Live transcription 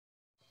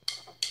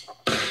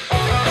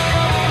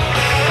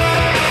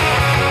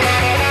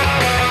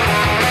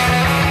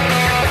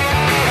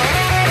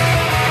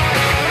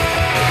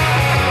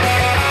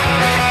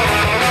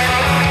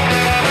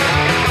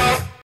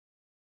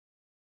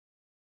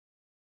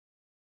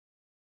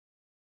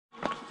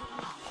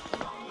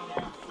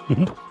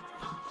He's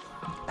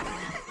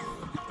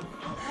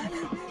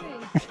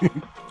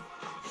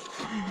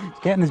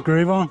getting his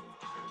groove on.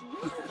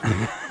 Just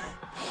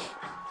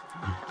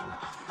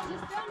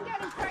don't get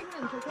him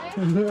pregnant,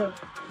 okay?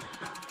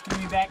 I'll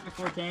be back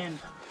before 10.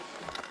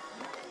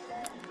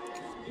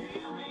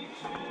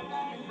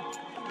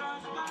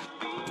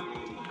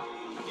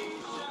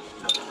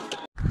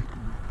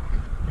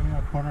 Give me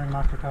a cornering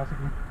masterclass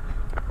again.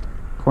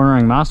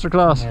 Cornering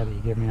masterclass? Yeah, that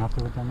you gave me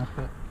afterwards on this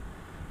bit.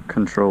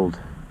 Controlled.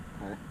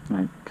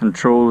 Right.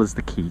 Control is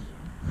the key.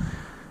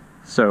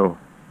 So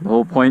the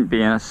whole point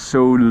being it's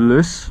so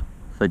loose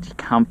that you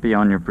can't be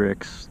on your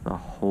brakes the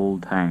whole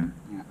time.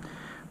 Yeah.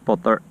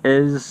 But there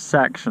is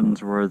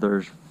sections where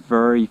there's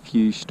very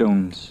few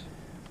stones.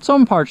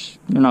 Some parts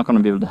you're not going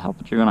to be able to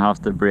help it. You're going to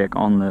have to brake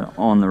on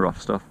the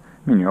rough stuff.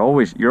 I mean, you're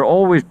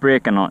always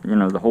braking on, you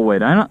know, the whole way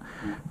down it.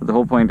 Yeah. But the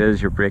whole point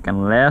is you're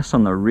braking less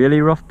on the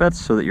really rough bits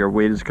so that your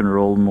wheels can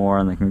roll more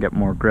and they can get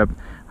more grip,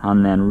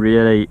 and then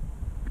really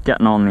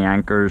getting on the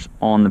anchors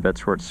on the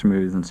bits where it's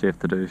smooth and safe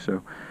to do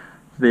so.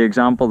 The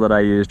example that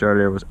I used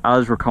earlier was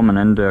as we're coming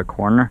into a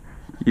corner,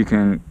 you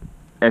can,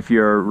 if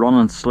you're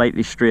running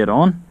slightly straight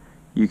on,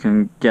 you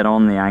can get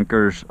on the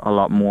anchors a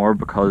lot more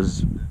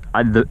because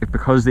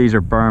these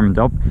are bermed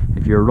up.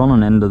 If you're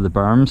running into the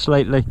berm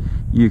slightly,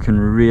 you can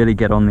really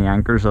get on the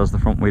anchors as the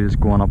front wheel is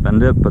going up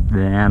into it, but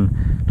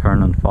then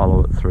turn and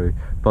follow it through.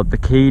 But the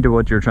key to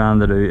what you're trying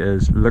to do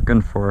is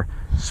looking for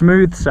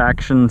smooth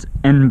sections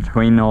in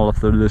between all of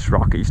the loose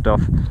rocky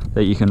stuff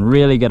that you can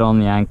really get on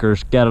the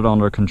anchors, get it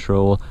under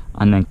control,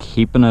 and then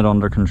keeping it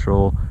under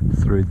control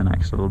through the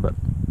next little bit.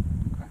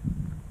 Okay.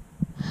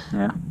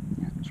 Yeah?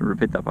 So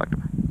repeat that back to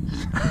me.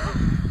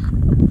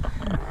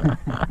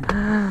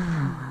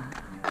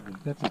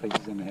 Bits and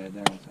pieces in my head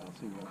there, so I'll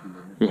see what I can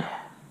do. Yeah.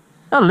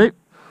 That'll do.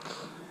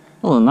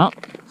 Other than that,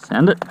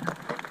 send it.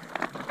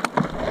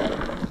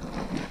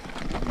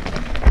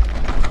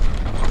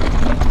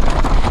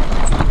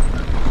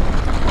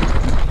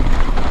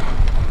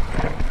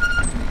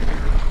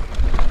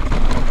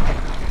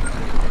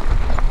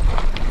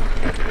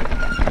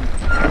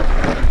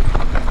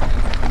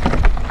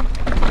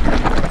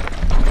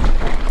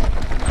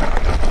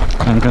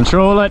 And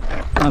control it.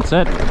 That's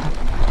it.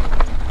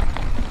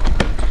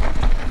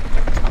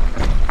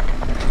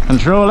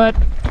 Control it.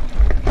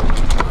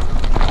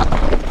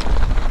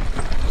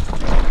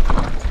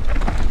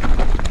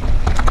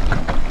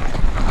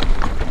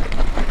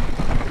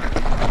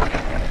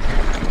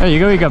 There you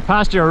go, you got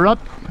past your rut.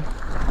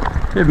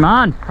 Good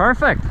man,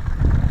 perfect.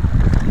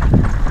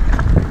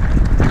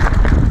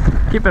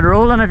 Keep it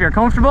rolling if you're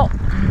comfortable.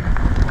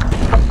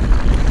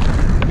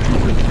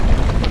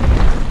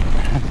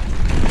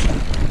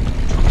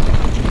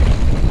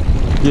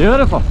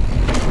 Beautiful.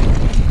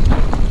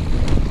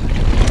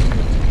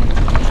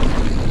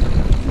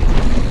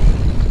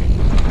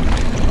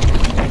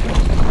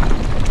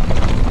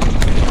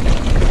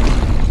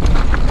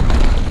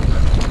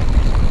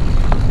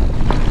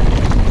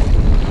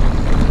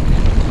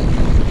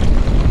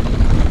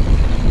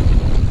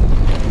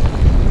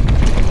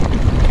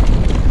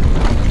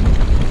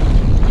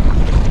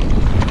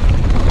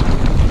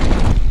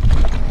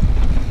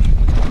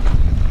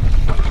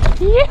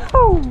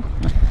 Yoo-hoo!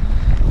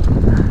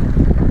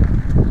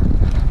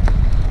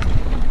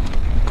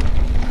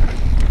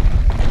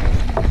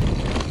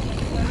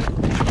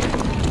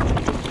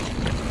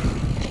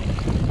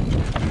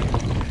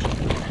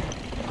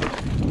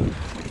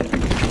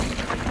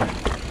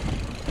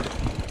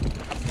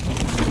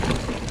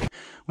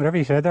 Whatever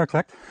you said there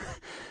clicked.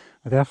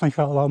 I definitely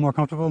felt a lot more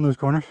comfortable in those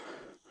corners.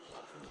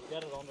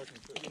 Get it under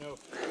control, you know,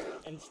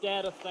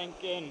 instead of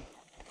thinking,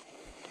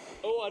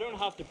 oh, I don't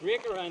have to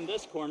brake around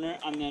this corner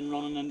and then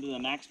running into the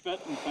next bit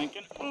and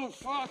thinking, oh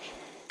fuck,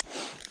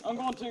 I'm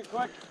going too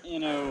quick, you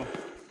know,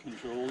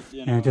 controls,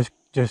 you know. Yeah,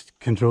 just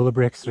control the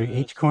brakes through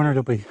each corner,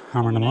 don't be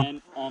hammering them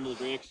on. Onto the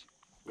brakes,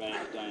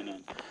 right down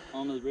in.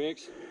 Onto the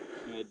brakes,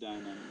 right down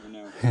in, you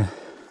know. Yeah.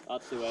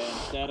 That's the way,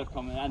 instead of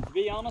coming, and to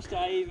be honest,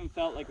 I even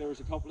felt like there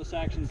was a couple of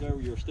sections there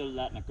where you were still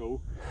letting it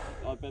go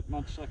a bit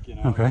much, like, you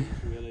know. Okay.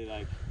 It was really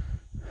like,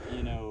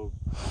 you know,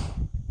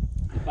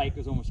 the bike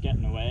was almost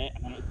getting away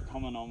and then it was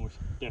becoming almost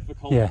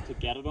difficult to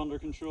get it under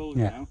control,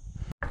 you know.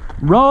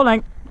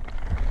 Rolling!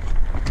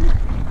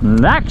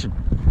 And action!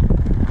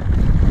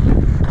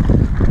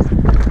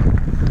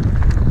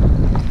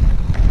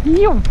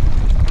 Yo!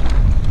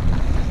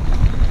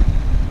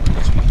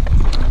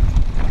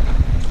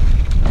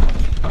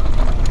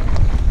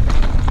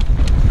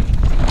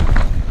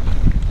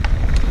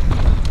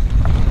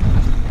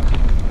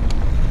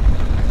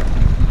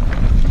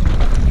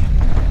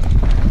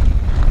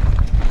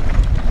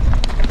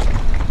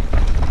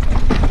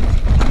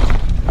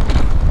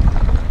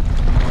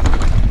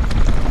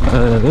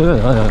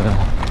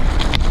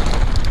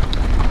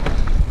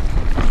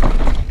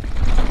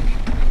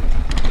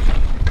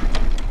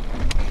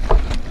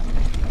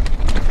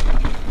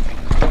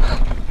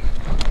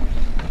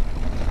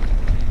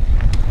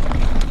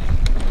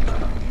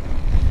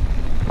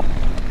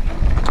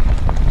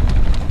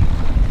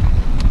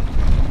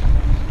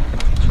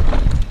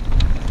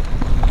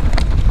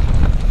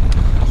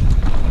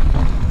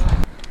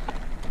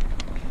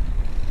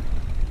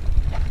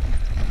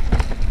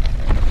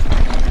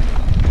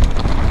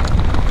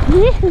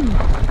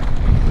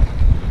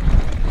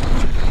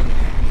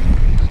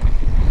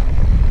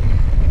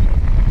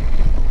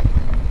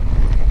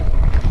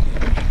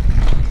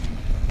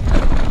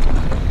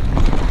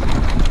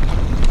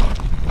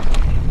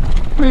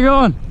 you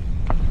going?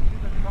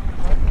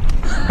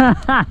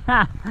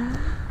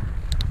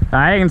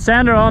 I can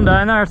send her on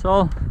down there, it's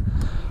all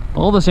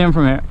the same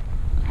from here.